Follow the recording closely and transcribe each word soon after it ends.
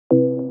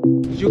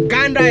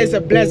Uganda is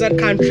a blessed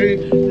country,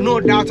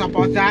 no doubt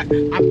about that.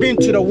 I've been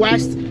to the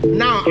west,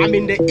 now I'm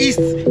in the east,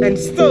 and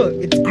still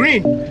it's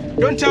green.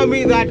 Don't tell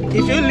me that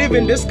if you live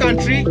in this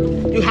country,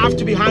 you have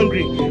to be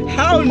hungry.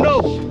 Hell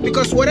no,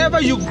 because whatever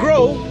you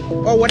grow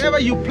or whatever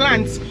you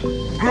plant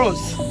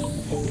grows.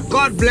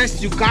 God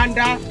bless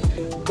Uganda.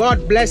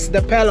 God bless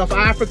the Pearl of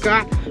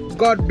Africa.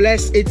 God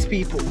bless its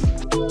people.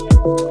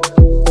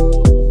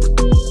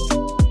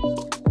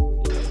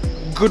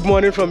 Good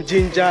morning from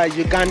Jinja,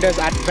 Uganda's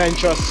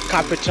adventurous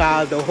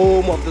capital, the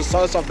home of the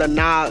source of the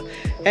Nile.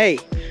 Hey,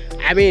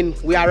 I mean,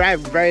 we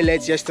arrived very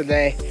late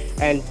yesterday,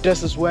 and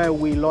this is where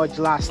we lodged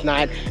last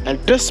night. And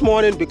this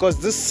morning,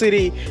 because this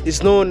city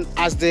is known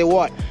as the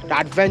what? The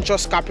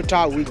adventurous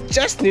capital, we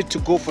just need to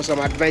go for some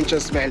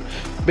adventures, man.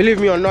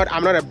 Believe me or not,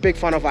 I'm not a big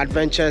fan of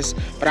adventures,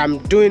 but I'm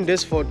doing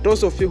this for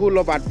those of you who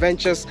love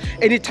adventures.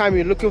 Anytime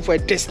you're looking for a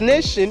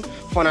destination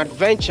for an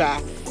adventure,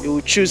 you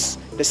will choose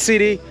the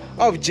city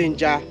of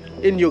Jinja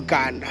in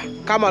Uganda.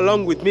 Come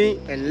along with me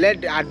and let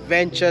the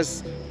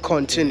adventures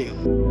continue.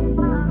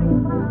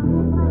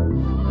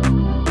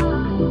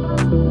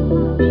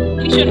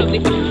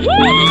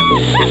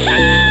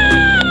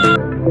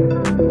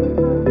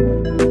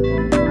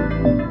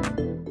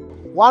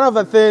 One of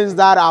the things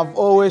that I've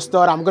always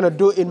thought I'm gonna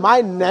do in my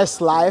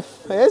next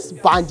life is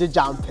bungee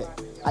jumping.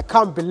 I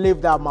can't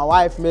believe that my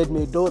wife made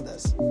me do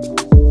this.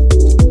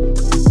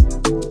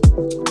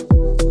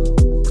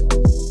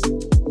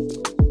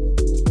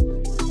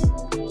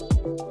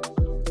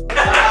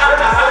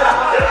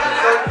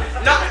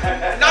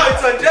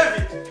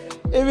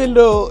 Even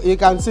though you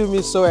can see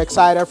me so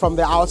excited from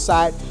the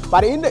outside,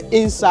 but in the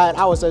inside,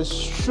 I was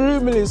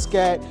extremely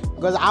scared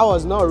because I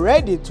was not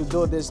ready to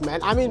do this,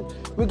 man. I mean,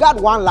 we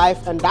got one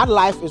life, and that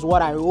life is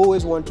what I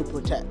always want to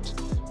protect.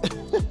 Go,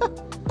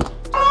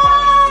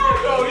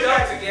 we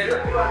jump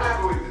together.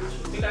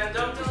 We can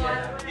jump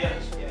together.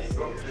 Yes.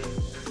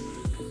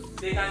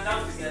 They can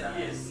jump together.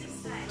 Yes.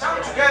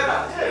 Jump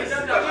together.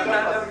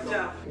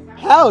 Yes.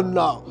 Hell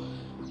no.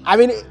 I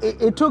mean,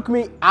 it took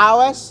me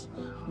hours,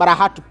 but I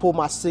had to put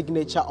my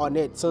signature on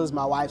it since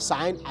my wife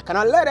signed. I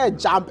cannot let her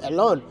jump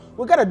alone.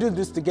 We gotta do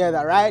this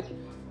together, right?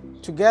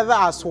 Together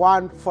as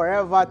one,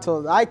 forever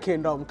till thy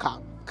kingdom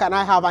come. Can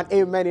I have an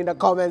amen in the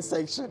comment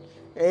section?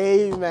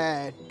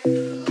 Amen.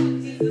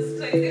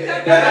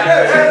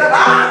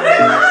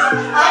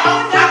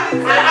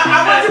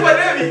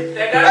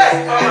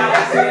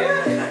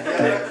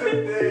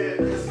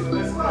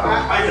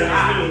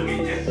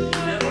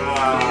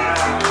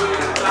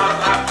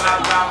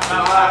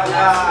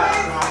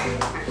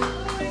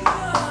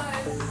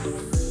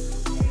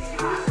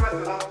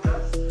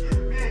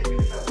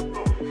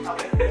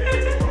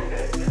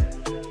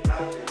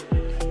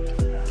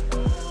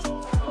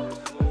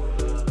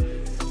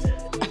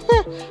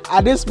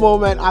 At this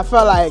moment, I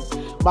felt like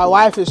my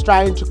wife is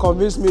trying to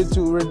convince me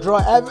to withdraw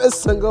every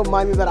single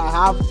money that I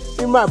have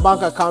in my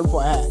bank account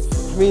for her.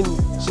 I mean,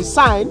 she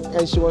signed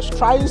and she was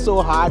trying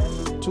so hard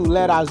to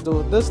let us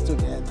do this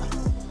together.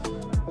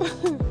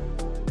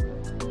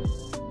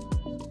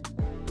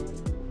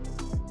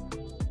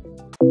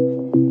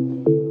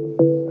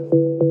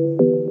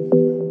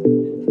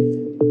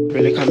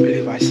 Really can't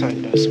believe I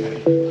signed this,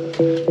 man.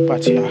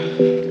 But yeah,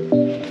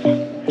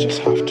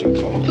 just have to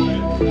go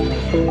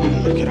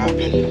and make it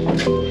happen.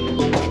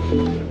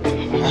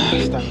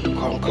 It's time to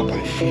conquer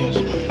my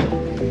fears, man.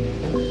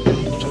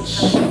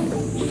 Just do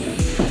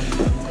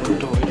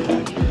it,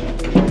 man.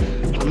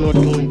 I'm not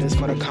doing this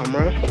for the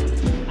camera.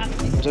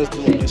 I'm just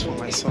doing this for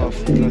myself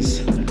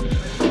because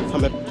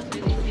I'm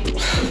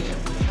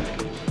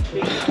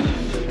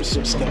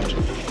so scared.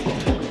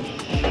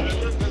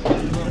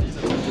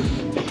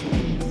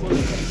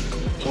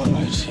 What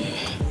I see,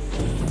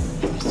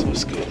 I'm so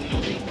scared.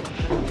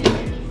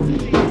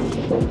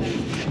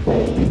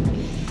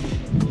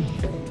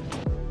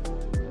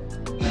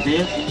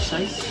 There,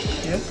 size?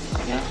 Yeah.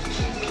 Yeah.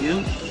 Thank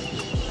you.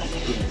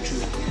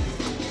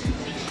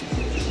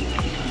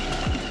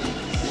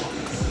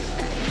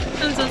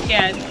 I'm so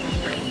scared,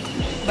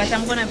 but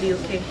I'm gonna be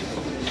okay.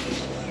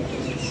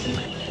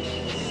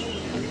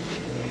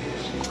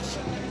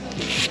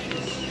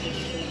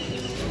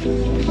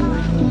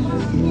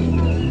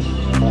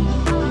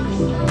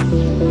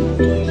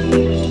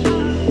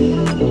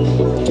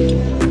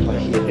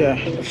 Yeah,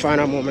 the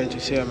final moment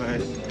is here,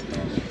 man.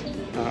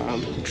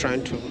 I'm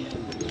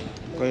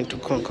going to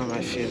conquer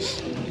my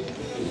fears.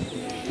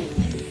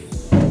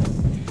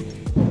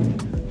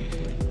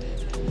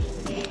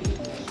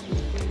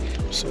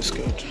 I'm so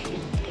scared.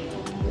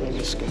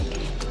 Really scared.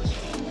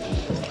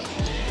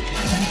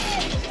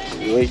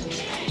 Wait.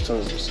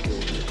 Sorry, I'm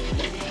scared.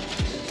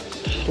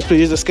 You have to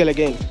use the scale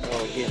again.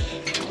 Oh, yeah.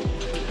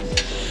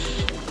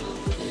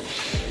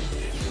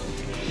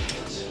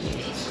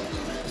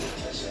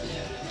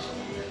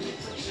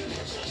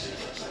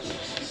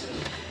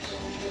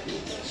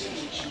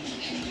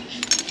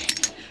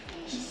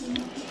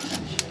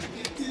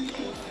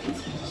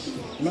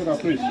 Mega,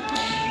 please.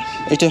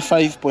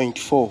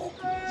 85.4.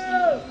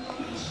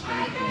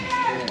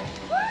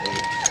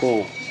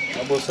 Oh,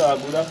 Abosa,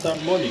 good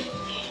afternoon, morning.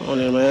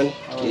 Morning, man.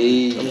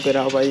 Hey. I'm good.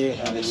 How about you?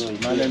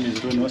 My name is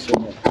Don. What's your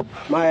name?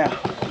 Maya.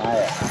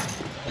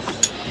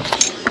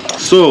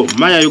 So,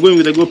 Maya, you're going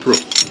with the GoPro?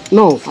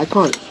 No, I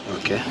can't.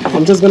 Okay.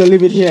 I'm just gonna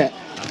leave it here.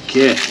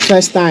 Okay.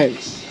 First time.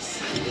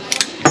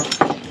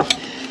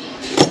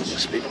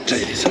 Just be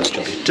tight. This has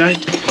to be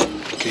tight.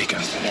 Okay, you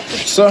can stand up.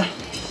 So,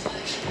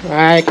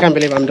 I can't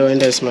believe I'm doing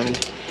this, man.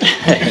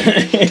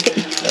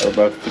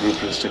 about 3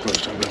 plus take off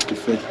to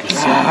fed.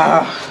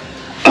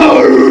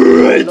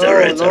 Alright.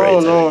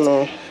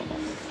 No.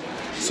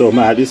 So,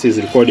 Maya, this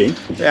is recording.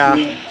 Yeah.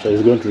 So,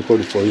 it's going to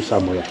record for you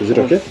somewhere. Is it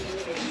okay?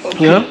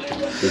 Yeah.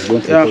 It's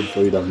going to record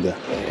for you down there.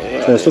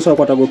 So,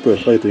 what a GoPro?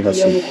 What do you think I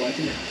see?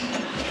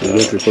 It's going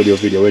to record your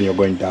video when you're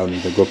going down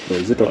in the GoPro.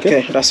 Is it okay?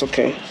 Okay, that's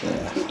okay.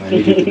 Yeah. I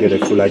need you to get a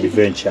full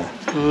adventure.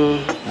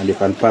 And you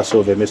can pass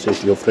over a message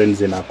to your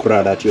friends in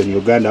Accra that you're in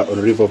Uganda on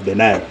the river of the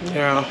Nile.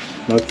 Yeah.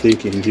 Not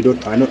thinking. I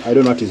don't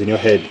know what is in your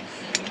head.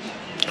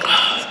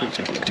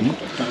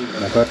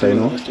 But what I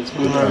know, you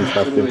can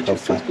have them have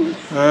fun.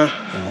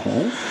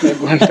 You're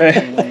going to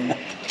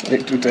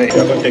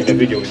take the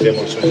video with them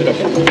also. Is it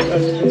okay?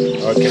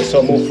 Okay,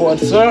 so move forward,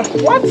 sir.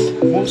 What?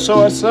 Move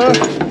forward, sir.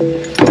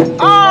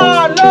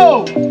 Oh,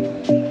 no!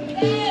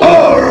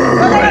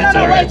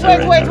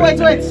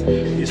 Wait.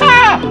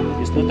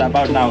 It's not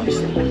about now.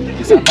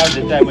 It's about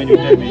the time when you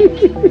tell me.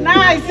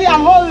 Nah, you see, I'm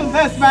holding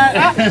this, man.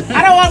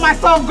 I don't want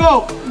myself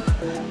go.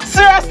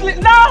 Seriously,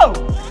 no!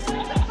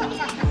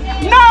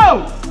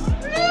 No!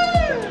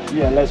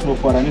 Yeah, let's move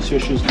forward. I need your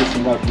shoes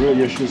kissing out. Roll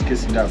your shoes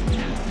kissing out.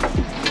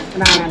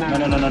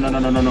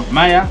 No.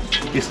 Maya,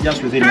 it's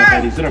just within your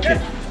head. Is it okay?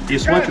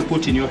 It's what you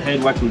put in your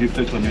head, what you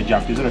reflect when you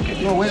jump. Is it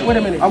okay? No, wait a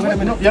minute. Wait a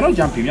minute. No, you're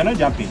not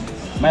jumping.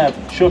 Maya,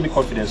 show me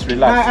confidence.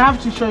 Relax. I have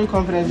to show you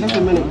confidence. Just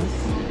a minute.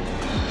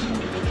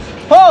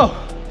 Oh!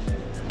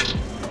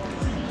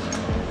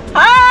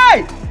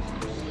 Hi!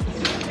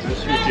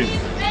 Let's shoot him.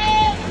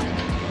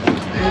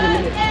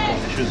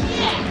 Okay, just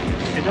stop.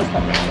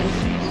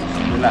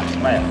 Relax,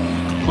 Maya.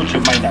 Put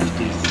your mind at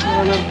ease.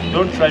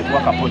 Don't try to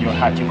work upon your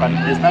heart.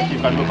 There's nothing you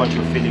can do about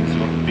your feelings,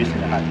 your base in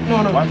the heart.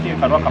 No. One thing you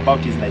can work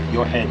about is like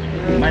your head.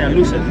 Maya,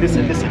 listen.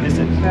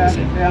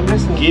 Yeah, I'm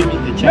listening. Give me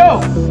the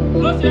chance.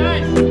 Close your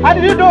eyes. How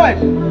did you do it?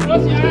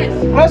 Close your eyes.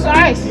 Close your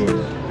eyes.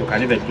 You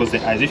can even close the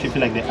eyes. If you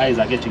feel like the eyes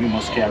are getting you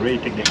more scared, really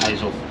take the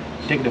eyes off.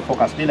 Take the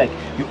focus. Be like,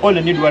 you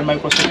only need 1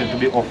 microsecond to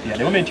be off here.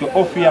 The moment you're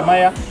off here,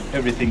 Maya,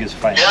 everything is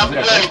fine. Is it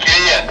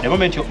okay? The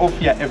moment you're off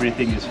here,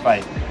 everything is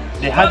fine.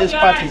 The hardest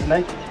part is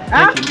like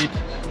making it.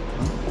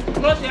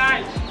 Close your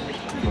eyes.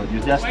 Good. You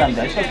just stand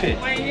there. It's okay.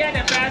 When you hear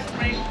the first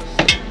ring,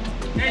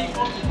 then you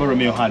open. Borrow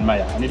me your hand,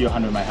 Maya. I need your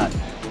hand with my hand.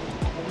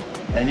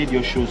 I need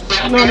your shoes.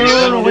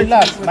 No.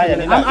 Relax, Maya.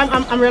 Relax.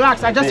 I'm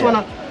relaxed. I just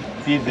wanna.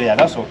 Be there.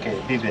 That's okay.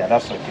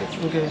 That's okay.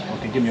 Okay.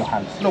 Okay. Give me your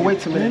hands. No,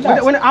 wait a minute.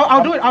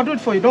 I'll do it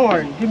for you. Don't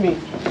worry. Give me.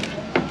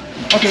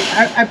 Okay.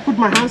 I put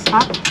my hands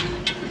up.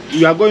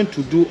 You are going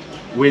to do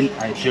when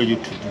I tell you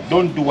to do.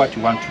 Don't do what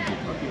you want to do.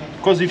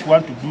 Because if you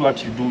want to do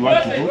what you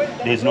want to do,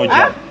 there's no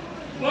jump.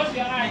 Close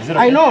your eyes. Is it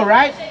okay? I know,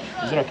 right?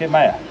 Is it okay,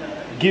 Maya?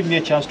 Give me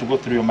a chance to go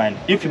through your mind.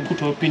 If you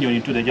put your opinion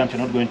into the jump, you're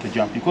not going to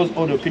jump. Because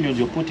all the opinions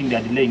you're putting, they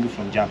are delaying you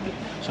from jumping.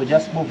 So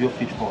just move your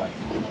feet forward.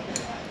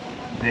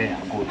 There,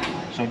 good.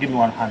 So give me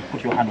one hand.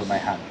 Put your hand on my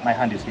hand. My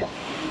hand is here.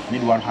 I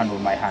need one hand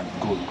on my hand.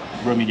 Good.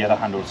 Borrow me the other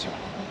hand also.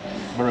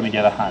 Borrow me the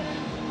other hand.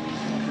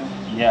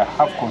 Yeah,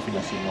 have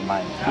confidence in your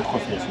mind. Put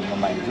confidence in your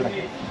mind. Is it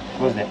okay?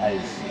 Close the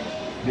eyes.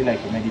 Be like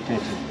you're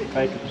meditating.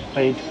 Try to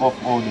paint off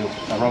all the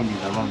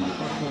surroundings around you.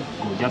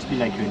 Good. Just be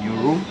like you're in your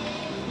room.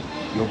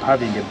 You're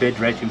having a bed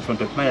right in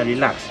front of Maya.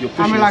 Relax. You're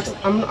pushing I'm relaxed.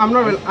 yourself. I'm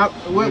not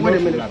relaxed. Wait a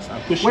minute. Relax.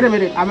 I'm pushing. Wait a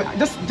minute.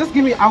 Just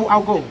give me.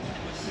 I'll go.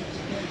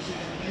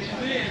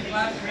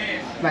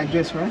 Like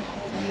this, right?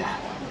 Yeah.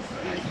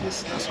 Like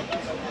this. That's okay.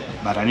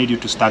 But I need you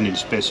to stand in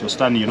space. You're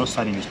not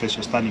standing in space.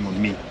 You're standing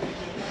on me.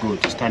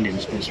 Good. Stand in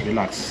space.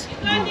 Relax.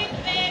 Good.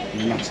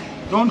 Relax.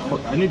 Don't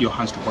hold. I need your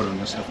hands to hold on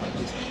yourself like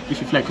this. If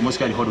you feel like you must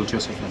carry hold on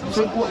yourself like this.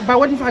 So, but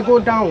what if I go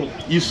down?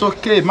 It's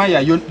okay,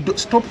 Maya.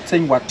 Stop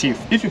saying what if.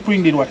 If you put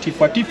in what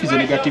if is a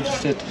negative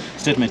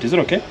statement. Is it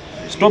okay?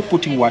 Stop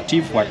putting what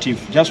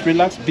if. Just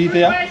relax, be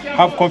there,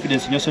 have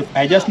confidence in yourself.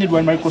 I just need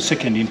 1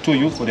 microsecond into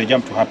you for the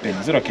jump to happen.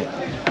 Is it okay?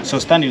 So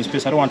stand in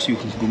space. I don't want you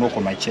to knock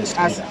on my chest.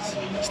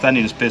 Stand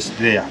in space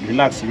there.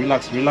 Relax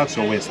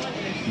your waist.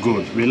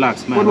 Good.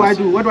 Relax, man. What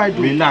do I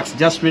do? Relax.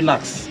 Just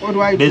relax. What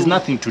do I do? There's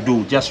nothing to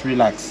do. Just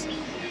relax.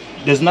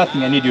 There's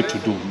nothing I need you to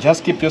do.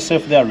 Just keep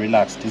yourself there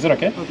relaxed. Is it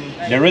okay?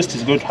 Okay. The rest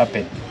is going to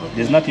happen.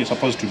 There's nothing you're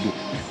supposed to do.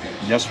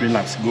 Just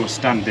relax. Go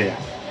stand there.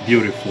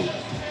 Beautiful.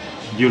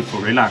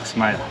 Relax,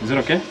 Maya. Is it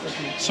okay?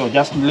 So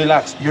just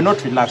relax. You're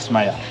not relaxed,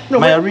 Maya. No,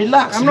 Maya,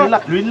 relax.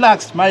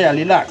 Relax, Maya,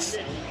 relax.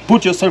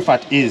 Put yourself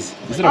at ease.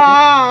 Is it okay?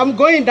 I'm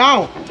going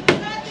down.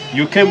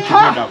 You came to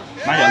go down.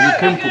 Maya, you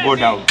came to go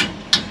down.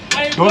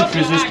 Don't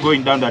resist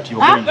going down that you're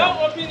going down.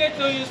 Don't open it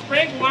till you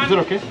spring one. Is it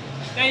okay?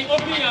 Then you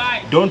open your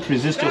eye. Don't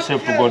resist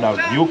yourself to go down.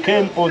 You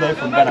came all the way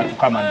from Ghana to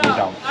come and go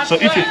down. So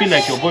if you feel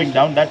like you're going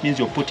down, that means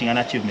you're putting an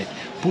achievement.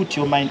 Put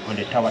your mind on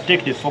the tower.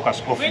 Take the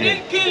focus off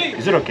them. killing.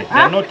 Is it okay?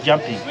 They're not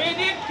jumping.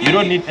 You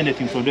don't need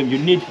anything from them. You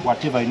need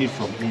whatever you need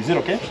from me. Is it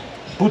okay?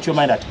 Put your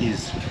mind at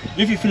ease.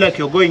 If you feel like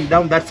you're going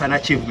down, that's an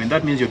achievement.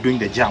 That means you're doing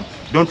the jump.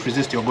 Don't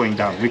resist, you're going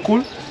down. We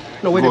cool?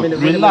 No, wait a minute.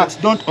 Relax.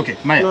 Don't. Okay,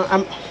 Maya. No,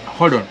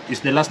 hold on. It's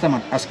the last time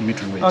I'm asking me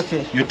to wait.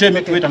 Okay. You tell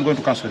me to wait, I'm going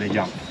to cancel the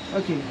jump.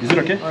 Okay. Is it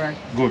okay? All right.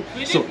 Good.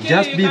 So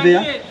just be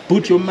there.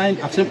 Put your mind,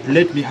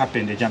 let me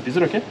happen the jump. Is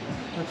it okay?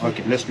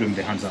 Okay, let's do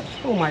the hands up.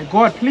 Oh my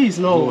God, please,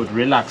 no. Good,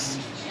 relax.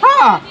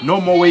 Ah!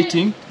 No more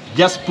waiting.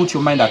 Just put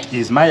your mind at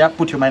ease. Maya,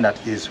 put your mind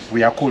at ease.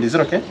 We are cool. Is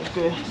it okay?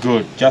 Okay.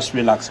 Good. Just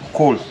relax.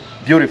 Cool.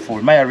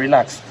 Beautiful. Maya,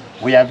 relax.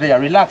 We are there.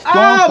 Relax.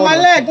 Ah, my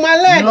leg, my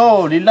leg.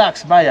 No,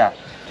 relax, Maya.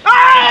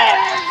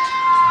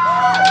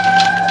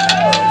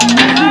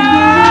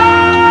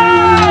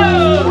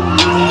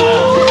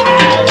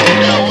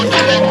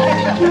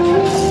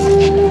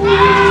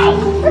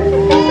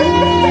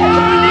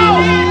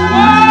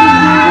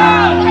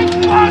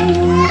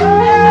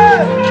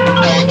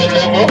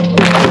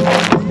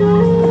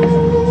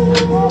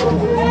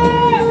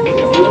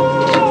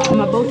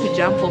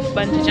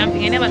 Bungee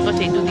jumping. I never thought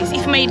I'd do this.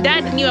 If my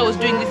dad knew I was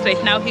doing this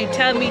right now, he'd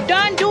tell me,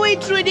 don't do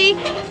it, Rudy,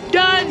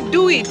 don't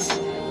do it.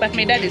 But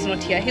my dad is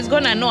not here. He's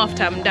gonna know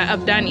after I've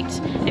done it,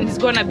 and he's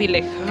gonna be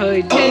like, oh,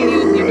 I tell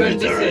you don't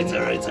listen.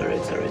 Alright.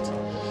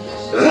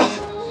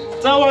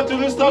 Someone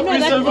to stop me,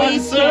 somebody,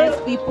 sir.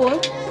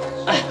 People.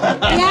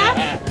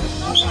 Yeah?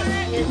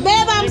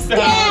 Babe, I'm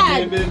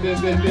scared. Be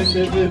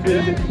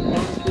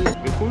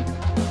cool?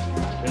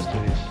 Let's do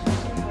this.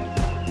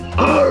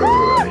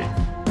 Alright.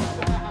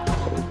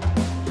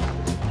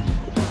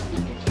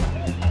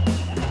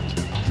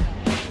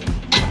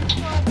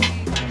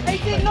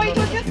 No, it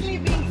was just me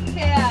being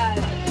scared.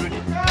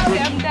 Okay,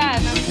 I'm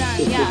done,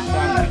 yeah.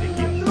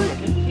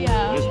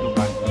 Yeah. Let's do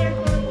back.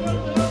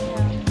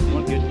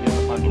 Don't get to the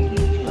part of me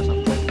because I'm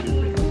trying to be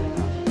brave.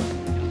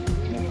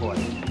 Move forward.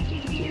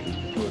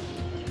 Good.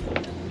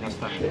 Just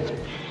stand there.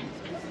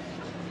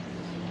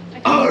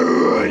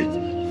 Alright.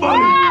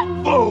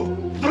 5, 4,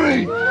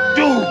 3, 2,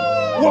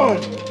 1.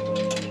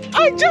 I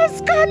just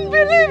can't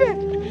believe it.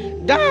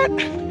 Dad,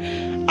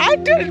 I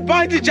did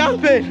bungee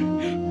jumping.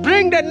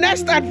 Bring the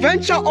next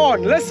adventure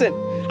on. Listen,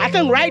 I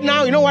think right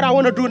now, you know what I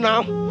want to do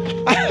now?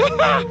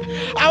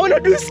 I want to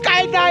do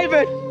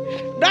skydiving.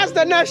 That's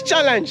the next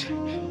challenge.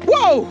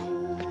 Whoa!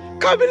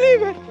 Can't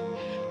believe it.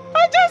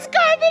 I just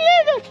can't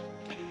believe it.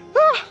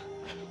 Ah,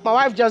 my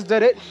wife just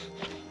did it.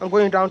 I'm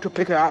going down to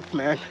pick her up,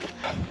 man.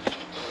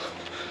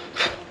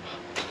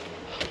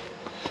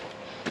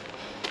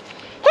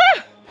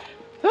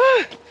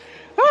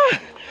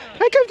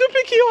 I came to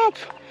pick you up.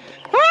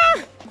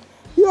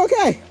 You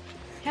okay?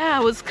 Yeah,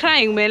 I was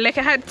crying, man. Like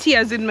I had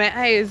tears in my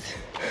eyes.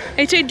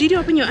 I tried. Did you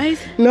open your eyes?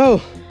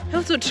 No. I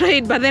also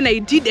tried, but then I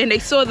did, and I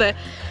saw the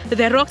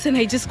rocks, and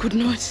I just could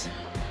not.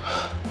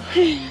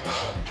 We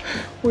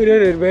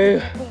did it,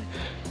 babe.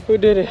 We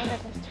did it.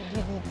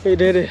 We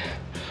did it.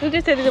 Would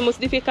you say this is the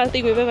most difficult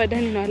thing we've ever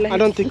done in our life? I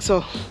don't think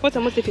so. What's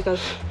the most difficult?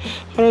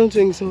 I don't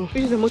think so.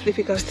 Which is the most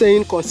difficult?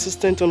 Staying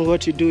consistent on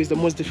what you do is the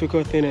most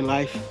difficult thing in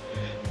life.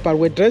 But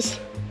with this,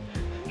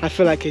 I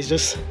feel like it's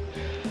just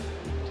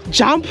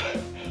jump,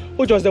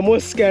 which was the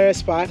most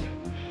scariest part.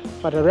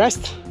 But the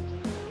rest,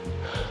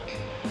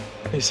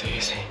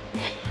 easy.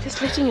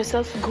 Just letting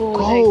yourself go.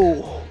 Go.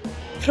 Like,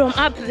 from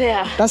up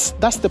there.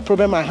 That's the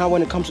problem I have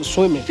when it comes to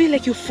swimming. I feel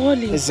like you're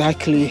falling.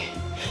 Exactly.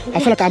 I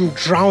feel like I'm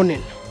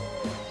drowning.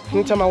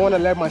 Anytime I want to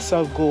let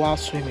myself go while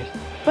swimming.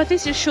 But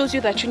this just shows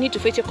you that you need to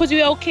face it. Because we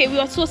were okay. We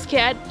were so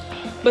scared.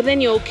 But then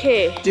you're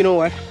okay. Do you know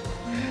what?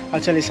 I'll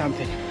tell you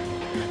something.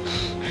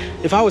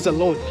 If I was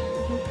alone,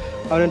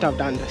 I wouldn't have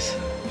done this.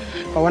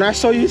 But when I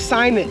saw you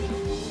sign it,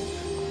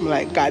 I'm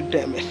like, God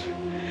damn it.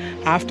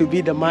 I have to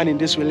be the man in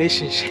this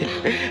relationship.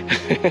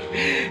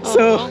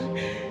 So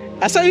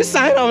I saw you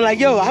sign, I'm like,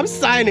 yo, I'm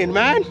signing,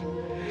 man.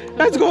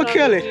 Let's go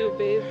kill it.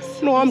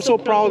 No, I'm so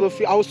proud of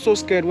you. I was so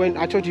scared when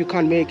I thought you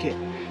can't make it.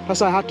 That's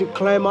why I had to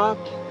climb up,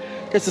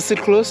 just to sit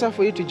closer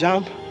for you to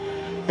jump.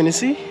 And you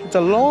see, it's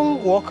a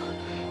long walk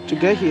to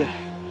get here.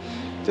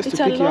 Just to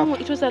pick you up.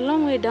 It was a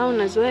long way down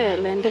as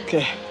well. And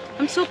okay.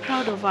 I'm so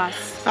proud of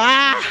us.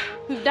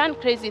 We've done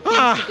crazy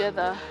things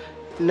together.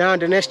 Now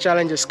the next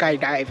challenge is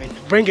skydiving.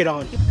 Bring it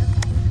on.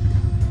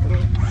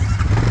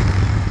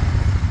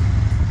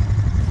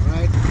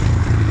 Right.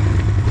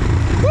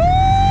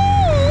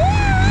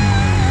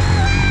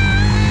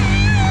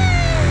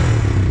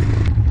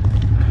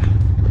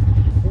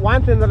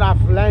 One thing that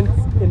I've learned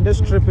in this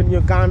trip in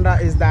Uganda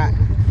is that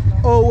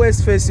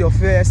always face your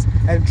fears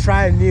and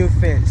try new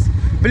things.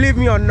 Believe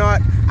me or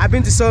not, I've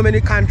been to so many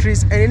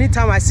countries, and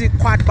anytime I see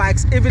quad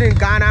bikes, even in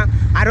Ghana,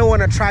 I don't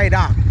want to try it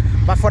out.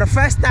 But for the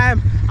first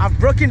time, I've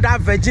broken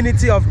that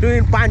virginity of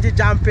doing bungee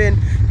jumping,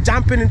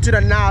 jumping into the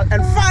Nile,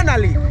 and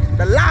finally,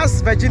 the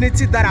last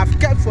virginity that I've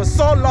kept for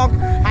so long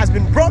has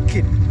been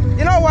broken.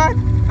 You know what?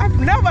 I've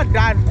never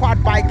done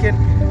quad biking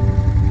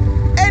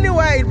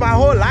anywhere in my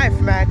whole life,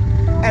 man.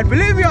 And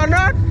believe me or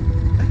not,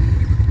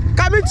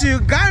 coming to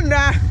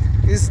Uganda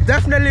is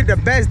definitely the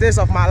best days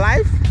of my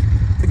life.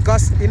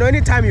 because you know,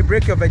 anytime you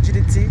break your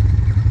virginity,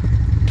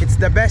 it's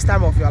the best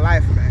time of your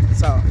life, man.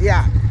 So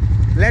yeah,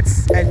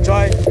 let's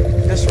enjoy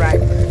this ride.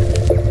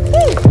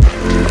 Woo!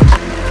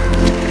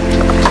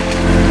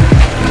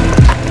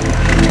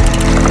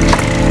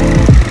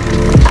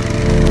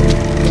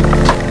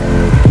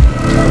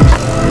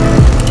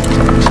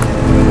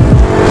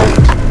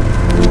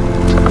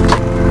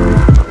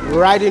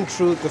 Riding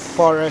through the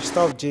forest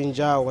of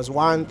ginger was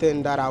one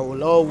thing that I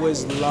will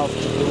always love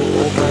to do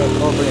over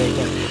and over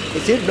again.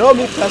 If you know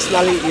me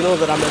personally, you know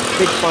that I'm a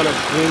big fan of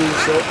green,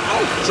 so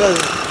I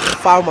just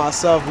found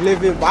myself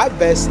living my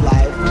best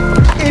life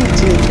in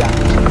ginger.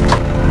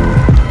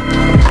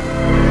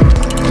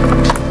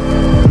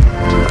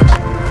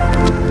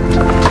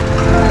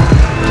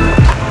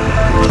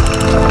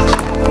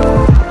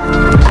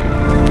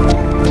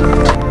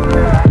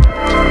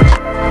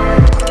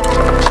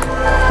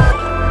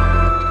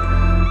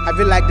 Have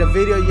you liked the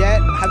video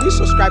yet? Have you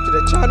subscribed to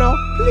the channel?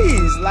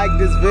 Please like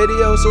this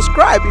video,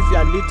 subscribe if you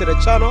are new to the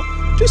channel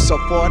to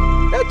support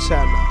the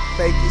channel.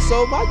 Thank you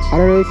so much. I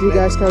don't know if you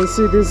guys can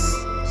see this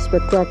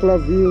spectacular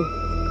view.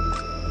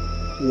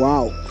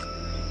 Wow.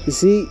 You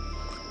see,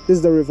 this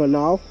is the river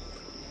Nile,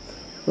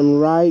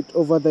 and right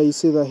over there you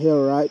see the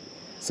hill, right?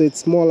 So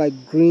it's more like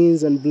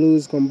greens and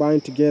blues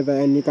combined together,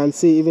 and you can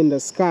see even the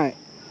sky.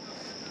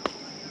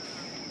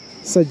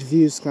 Such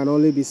views can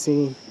only be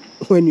seen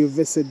when you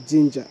visit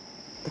Ginger.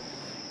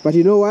 But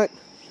you know what?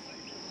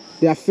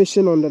 They are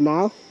fishing on the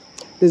Nile.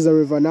 This is the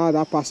river Nile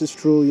that passes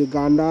through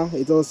Uganda.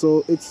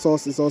 Its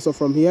source is also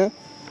from here.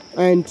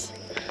 And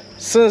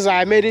since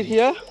I made it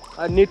here,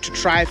 I need to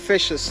try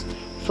fishes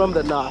from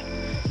the Nile.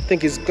 I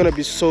think it's gonna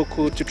be so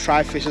cool to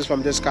try fishes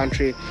from this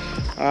country.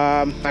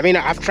 I mean,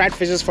 I've tried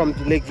fishes from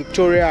Lake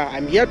Victoria.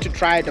 I'm here to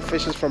try the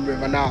fishes from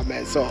river Nile,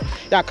 man. So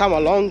yeah, come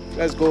along.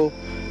 Let's go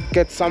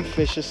get some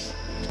fishes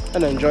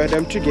and enjoy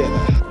them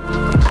together.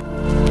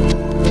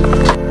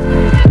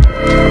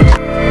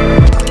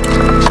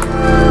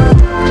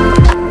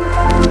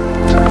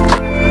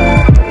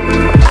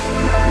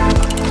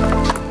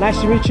 Nice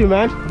to meet you,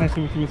 man. Nice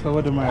to meet you, Mr.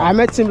 WODEMAYA. I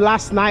met him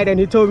last night and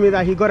he told me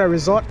that he got a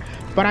resort,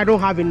 but I don't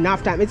have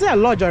enough time. Is it a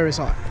lodge or a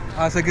resort?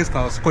 It's a guest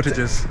house,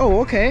 cottages.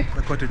 Oh, okay.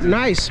 The cottages.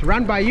 Nice.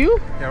 Run by you?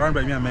 Yeah, run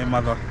by me and my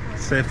mother.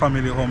 It's a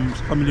family home,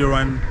 family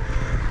run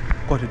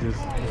cottages.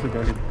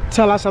 Basically.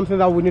 Tell us something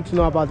that we need to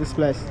know about this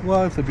place.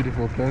 Well, it's a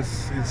beautiful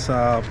place. It's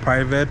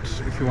private.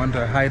 If you want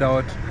to hide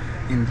out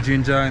in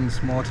Ginger, in the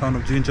small town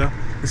of Ginger,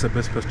 it's the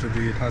best place to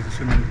be. It has a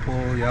swimming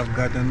pool, you have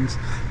gardens,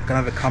 you can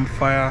have a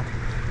campfire.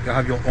 You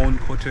have your own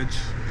cottage.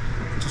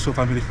 It's also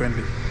family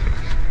friendly.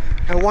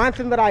 And one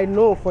thing that I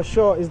know for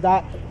sure is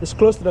that it's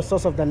close to the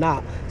source of the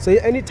Nile. So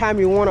anytime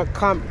you want to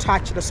come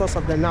touch the source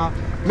of the Nile,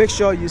 make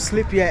sure you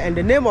sleep here. And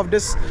the name of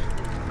this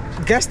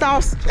guest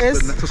house is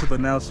Source of the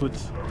Nile Suite.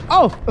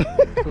 Oh,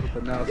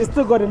 it's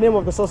still got the name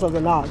of the source of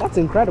the Nile. That's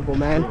incredible,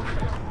 man.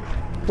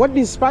 What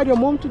inspired your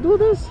mom to do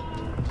this?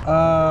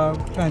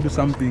 Trying to do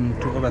something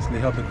to obviously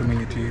help the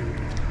community.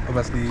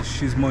 Obviously,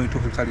 she's more into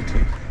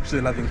hospitality. She's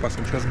a loving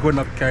person. She has grown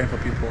up caring for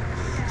people.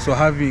 So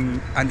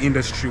having an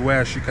industry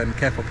where she can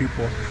care for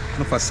people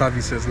and offer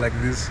services like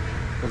this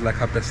was like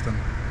her best thing.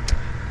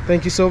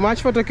 Thank you so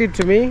much for talking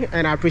to me,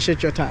 and I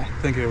appreciate your time.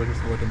 Thank you very much,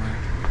 Mr. WODEMAYA.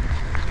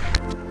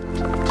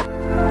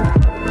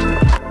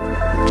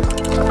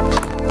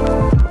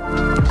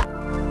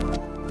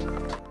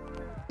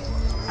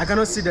 I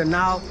cannot see the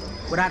Nile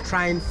without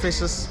trying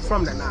fishes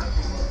from the Nile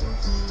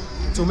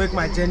to make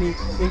my journey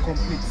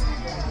incomplete.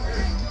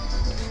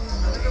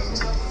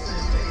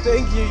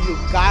 Thank you,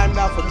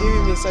 Uganda, for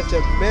giving me such a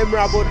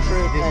memorable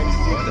trip,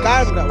 and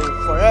Uganda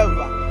will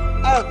forever,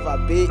 ever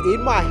be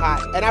in my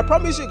heart. And I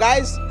promise you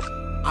guys,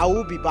 I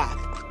will be back.